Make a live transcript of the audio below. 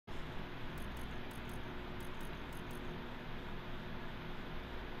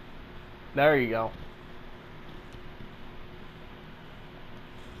There you go.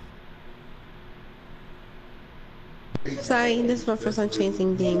 Sorry, this is my first time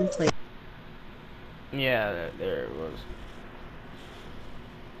changing gameplay. Yeah, there it was.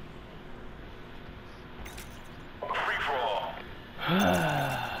 Free for all. You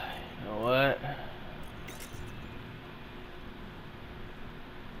know what?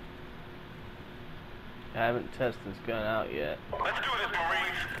 I haven't tested this gun out yet. Let's do this,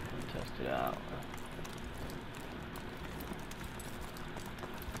 Marines. Test it out.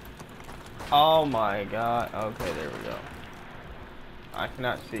 Oh my god. Okay, there we go. I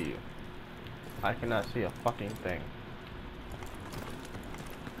cannot see you. I cannot see a fucking thing.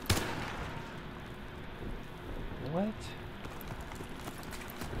 What?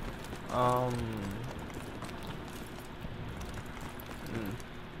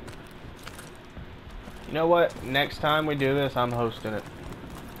 You know what? Next time we do this, I'm hosting it.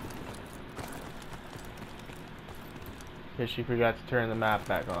 Because she forgot to turn the map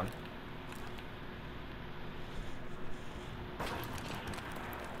back on.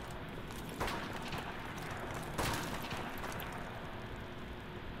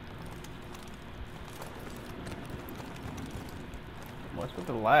 What's with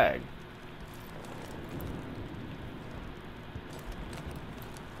the lag?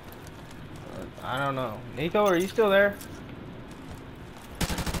 I don't know. Neko, are you still there?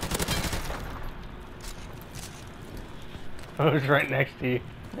 I was right next to you.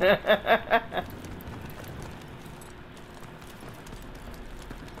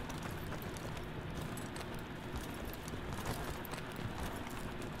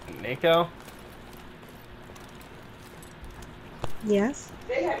 Neko? Yes?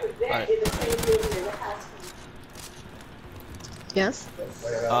 They have that in the same building as the hospital. Yes?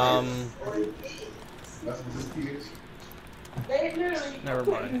 They literally Never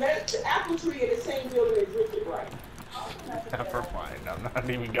put mind. the apple tree in the same building as Richard Wright. Never mind. I'm not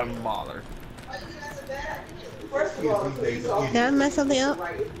even gonna bother. First of all, Did I mess something up?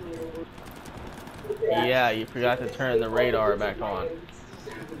 Yeah, you forgot to turn the radar back on.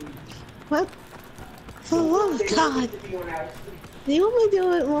 What? For the love of God. Do you want me to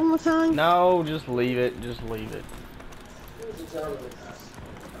do it one more time? No, just leave it. Just leave it.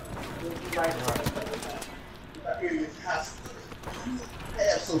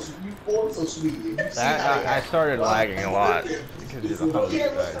 That I started lagging a lot because you're the host. I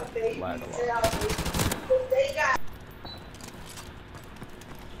lag a lot.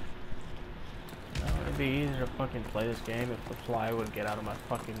 It'd be easier to fucking play this game if the fly would get out of my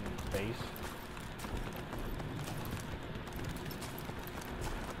fucking face.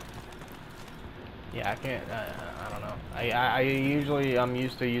 Yeah, I can't. I don't know. I'm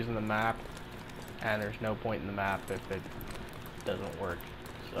used to using the map, and there's no point in the map if it doesn't work.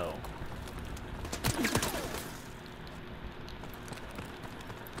 So.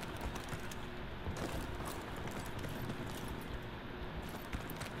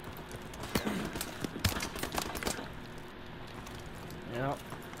 Yep.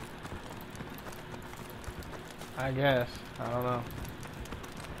 I guess. I don't know.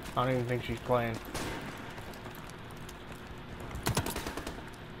 I don't even think she's playing.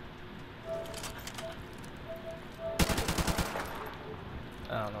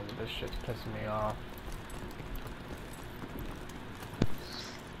 I don't know, but this shit's pissing me off.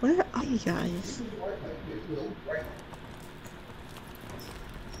 Where are you guys?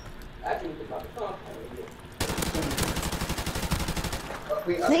 I think about the compound.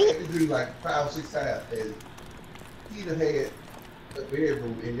 I had to do like 5 or 6 times, and he'd have had a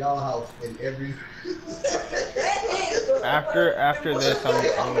bedroom in y'all house in every. After this, I'm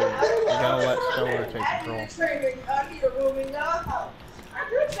gonna let Stonerrr take control.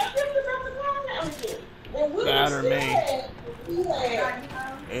 That or me.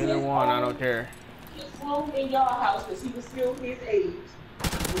 Either one, I don't care. His room in y'all house because he was still his age.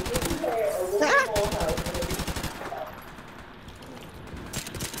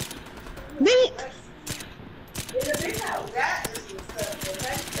 Me? In the big house, that is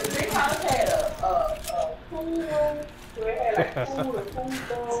the big house had a pool room, so it had like food and food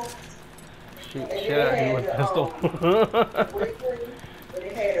bowl. Shoot shit out of you with a pistol. And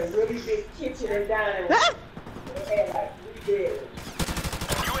it had a really big kitchen and dining room. It had like 3 beds.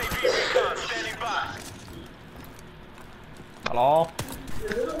 UAV recon standing by. Hello? The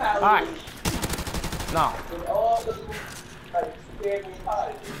little house Hi. No. with all the like bedroom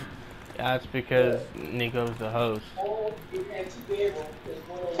cottages. That's because Nico's the host. All it had 2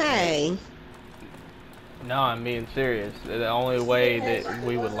 bedrooms. Hey. No, I'm being serious. The only way that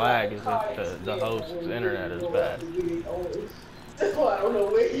we would lag is if the host's internet is bad. So I don't know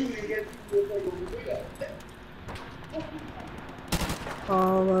where you can get this thing over here.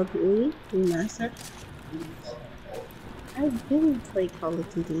 Call of Duty Remastered. I didn't play Call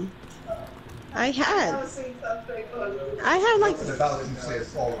of Duty. I had. I've seen something on I have like. Something about it you said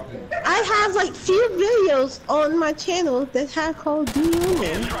Call of Duty. I have like few videos on my channel that have Call of Duty on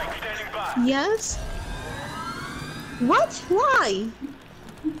them. Strike standing by. Yes. What? Why?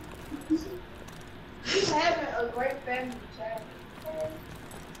 He's having a great family chat.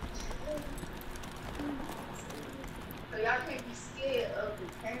 So y'all can't be scared of the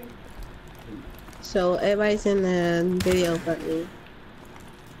camera. So everybody's in the video but me.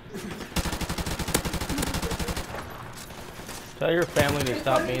 Tell your family to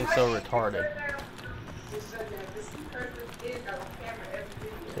stop being so retarded.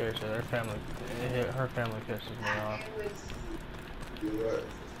 Seriously, her family pisses me off. You're right.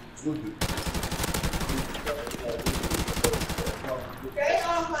 Stupid. They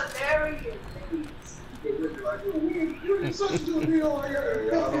are hilarious. You're such a good video like that.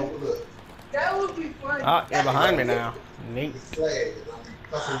 Y'all don't look. That would be funny. Ah, you're behind me now. Neat. It's flag.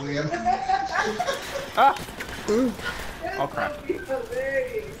 That's a win. Ah! That Oh, crap. would be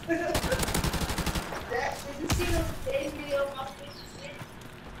hilarious. That, did you see the video of my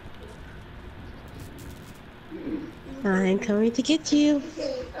I'm coming to get you.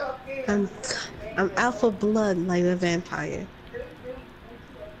 fish? I'm out for blood like a vampire.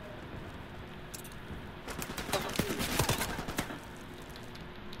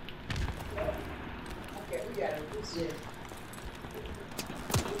 Okay, we gotta do shit.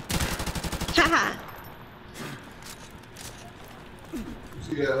 Haha. You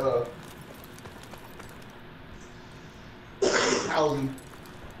see that, 1,000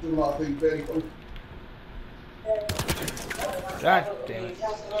 doing all things very close. God damn it.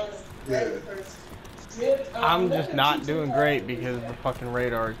 Yeah. I'm just not doing great because the fucking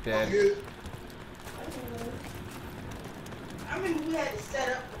radar is dead. Good. I mean, we had to set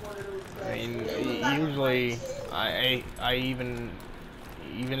up for one of those I mean, things. usually, I even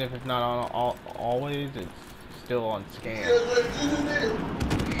if it's not on always, it's still on scan.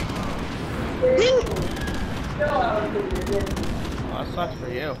 Well, that sucks for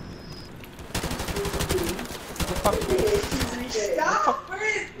you. What the fuck? Stop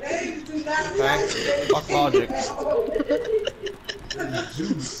it! Ladies, do not Okay. Fuck logic.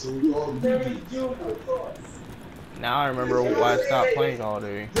 Very June, of course. Now I remember why I stopped playing Call of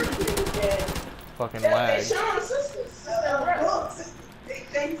Duty. Fucking lag. They show our sisters. Books. They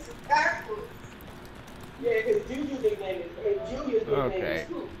think it's backwards. Yeah, because Juju's nickname is, and Julia's nickname Okay. is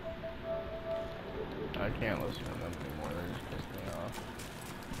Scoop. I can't listen to them anymore. They just piss me off.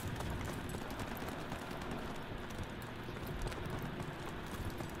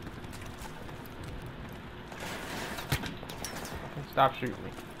 Stop shooting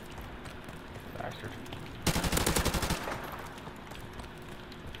me, bastard.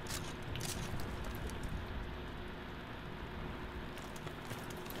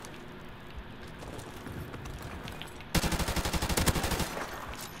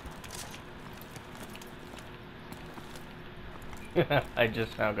 I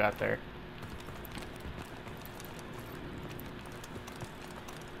just now got there.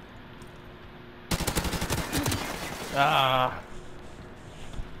 Ah.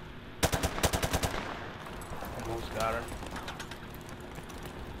 Almost got her.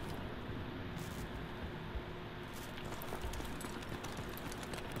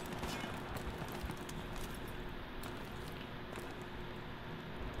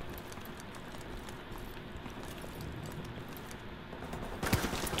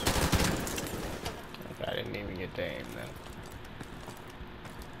 I didn't even get to aim then.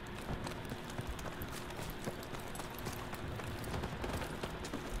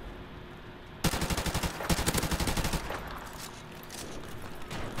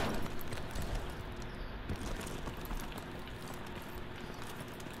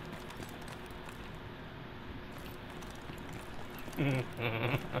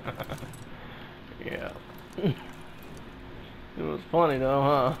 Yeah. It was funny though,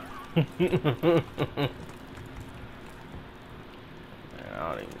 huh? Man, I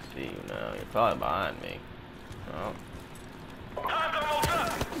don't even see you now. You're probably behind me. Oh. Time's almost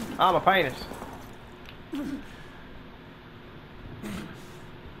up. Ah, my penis.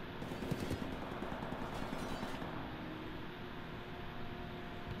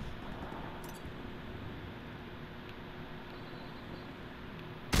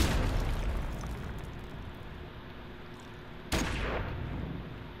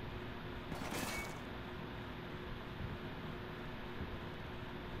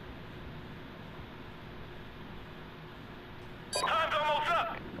 Time's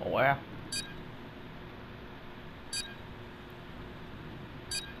Well.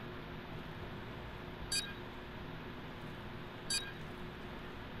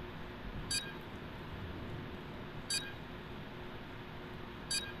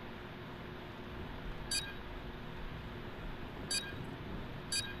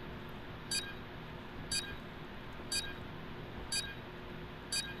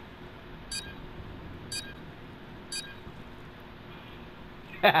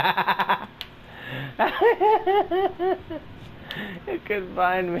 It couldn't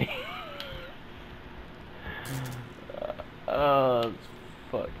find me. Oh, it's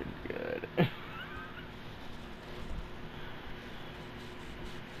fucking good.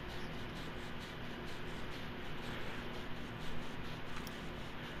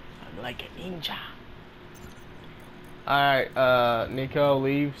 I'm like a ninja. Alright, Neko,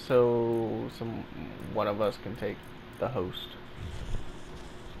 leave so one of us can take the host.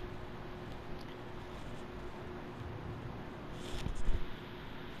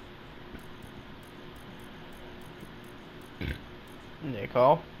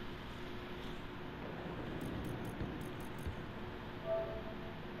 Neko.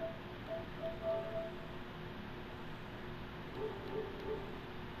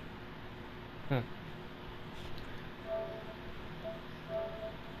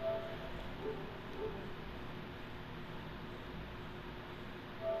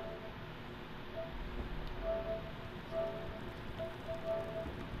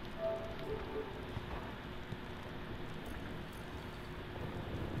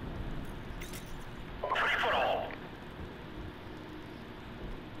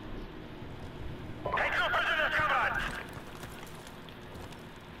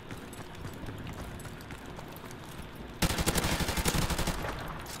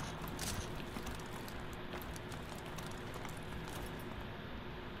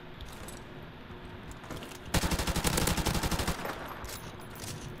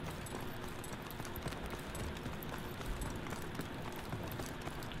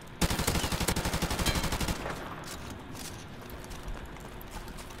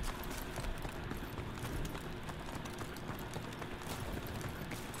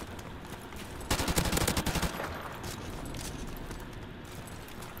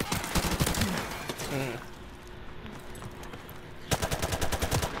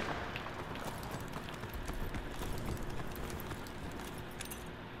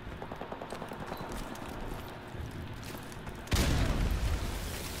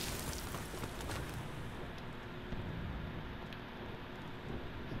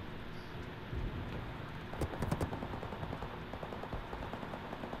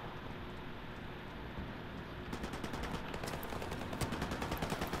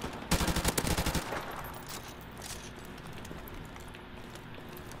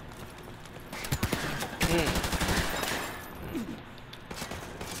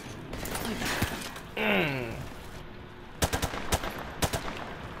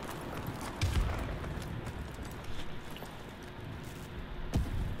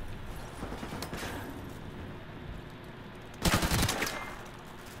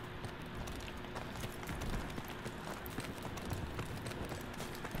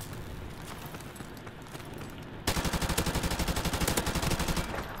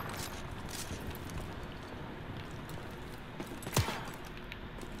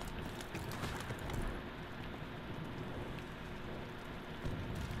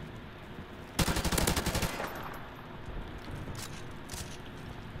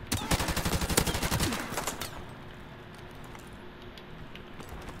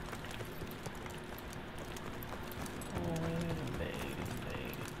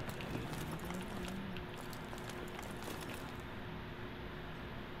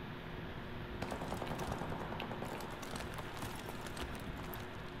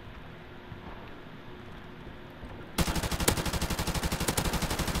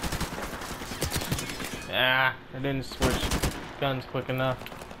 Ah, I didn't switch guns quick enough.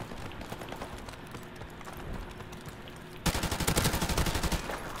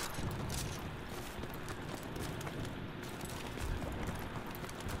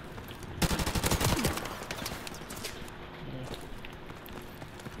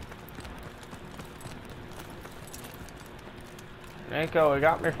 Neko, he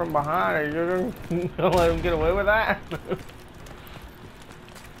got me from behind. Are you gonna let him get away with that?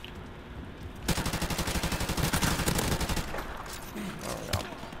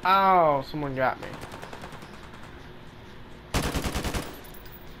 Oh, someone got me.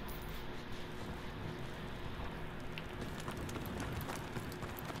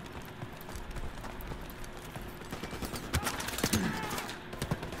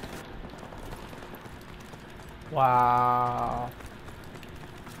 Wow.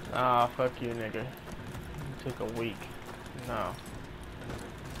 Ah, fuck you, nigga. It took a week. No.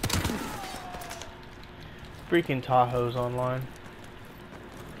 Freaking Tahoe's online.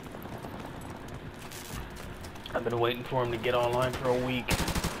 I've been waiting for him to get online for a week.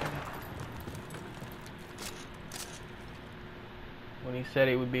 When he said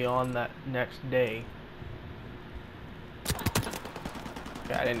he would be on that next day.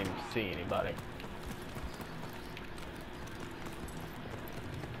 Okay, I didn't even see anybody.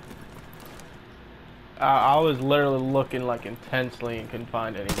 I was literally looking like intensely and couldn't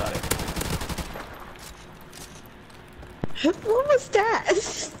find anybody. What was that?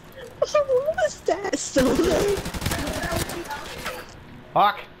 What was that, Stonerrr?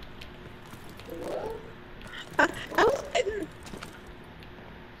 Fuck!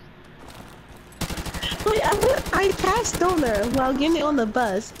 I passed Stonerrr while getting on the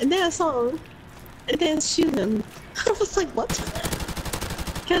bus, and then I saw him, and then shoot him. I was like, what?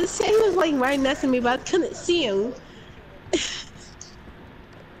 Because he was like right next to me, but I couldn't see him.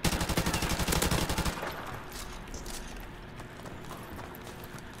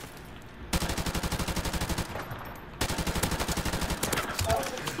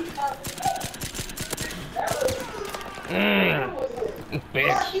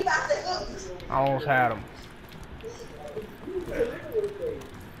 Bitch. I almost had him.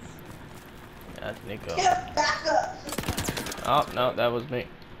 That's Neko. Oh, no, that was me.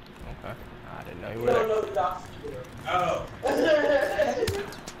 Okay. I didn't know you were there. Oh.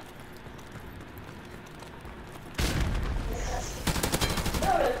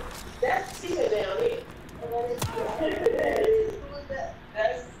 That's Tina down here.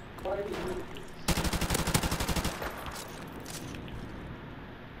 That's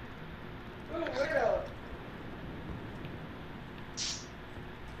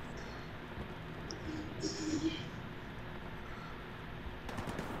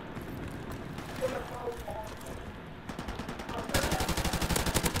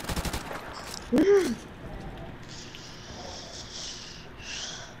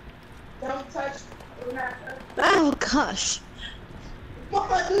don't touch. Oh gosh.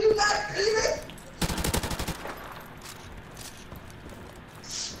 Mama, do you not see it?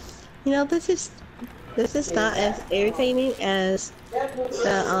 You know, this is not as irritating as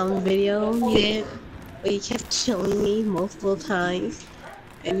the video you did, where you kept killing me multiple times,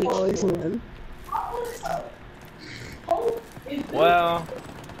 and you always won. Well,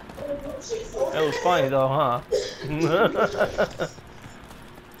 it was funny though, huh?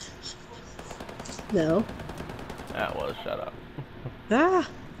 No. That was, shut up. Ah,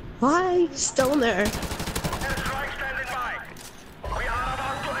 why Stonerrr? Airstrike standing by. We are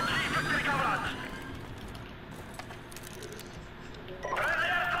about to achieve victory coverage. Friendly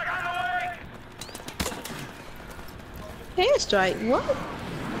airstrike on the way. Airstrike? What?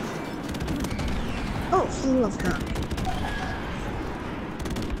 Oh, full of God.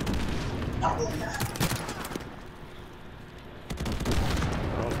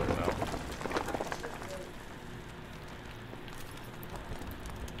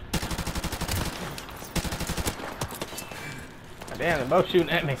 Damn, they're both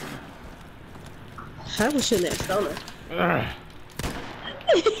shooting at me. I was shooting at Stonerrr.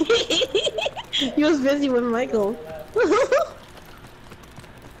 You was busy with Michael.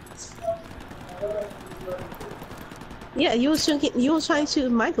 Yeah, you was shooting. You was trying to shoot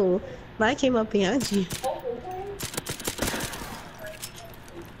Michael, but I came up behind you.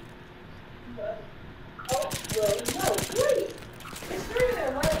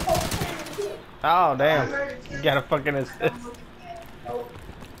 Oh, damn. You got a fucking assist.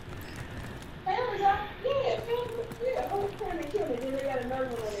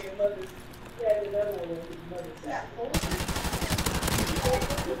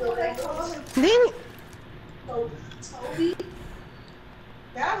 Then Toby,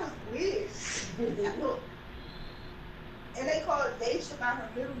 that was weird. And they call it Daisha by her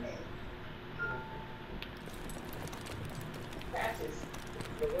middle name. Patches.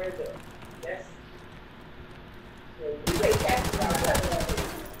 The word though. That's. We say patches.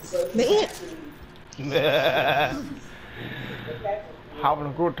 Having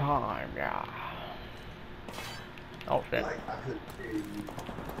a good time, yeah. Oh shit. Like, I couldn't hear you.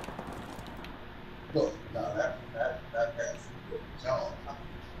 Look, no, that's John.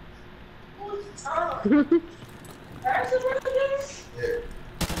 Who's Tom? That's a real Yeah.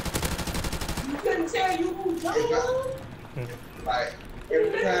 You couldn't tell you who John was? Like,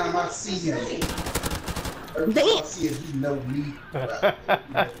 every time I see him, you know me.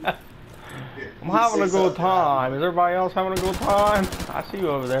 I'm having a good time. Is everybody else having a good time? I see you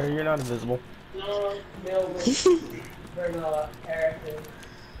over there. You're not invisible.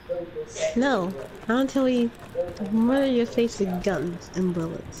 No, not until we murder your face with guns and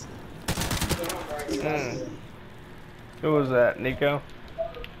bullets. Who was that, Neko?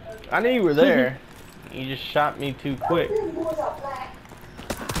 I knew you were there. You just shot me too quick.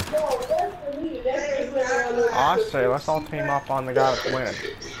 I say, let's all team up on the guy that's winning.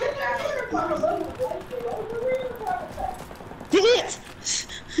 Did it!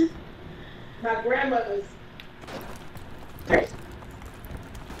 My grandmother's.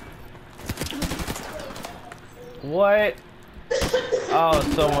 What? Oh,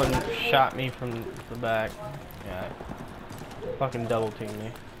 someone shot me from the back. Yeah. Fucking double team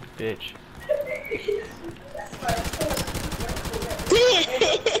me. Bitch.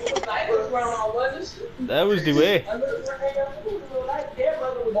 That was the way.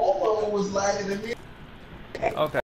 Momo was lagging at me. Okay.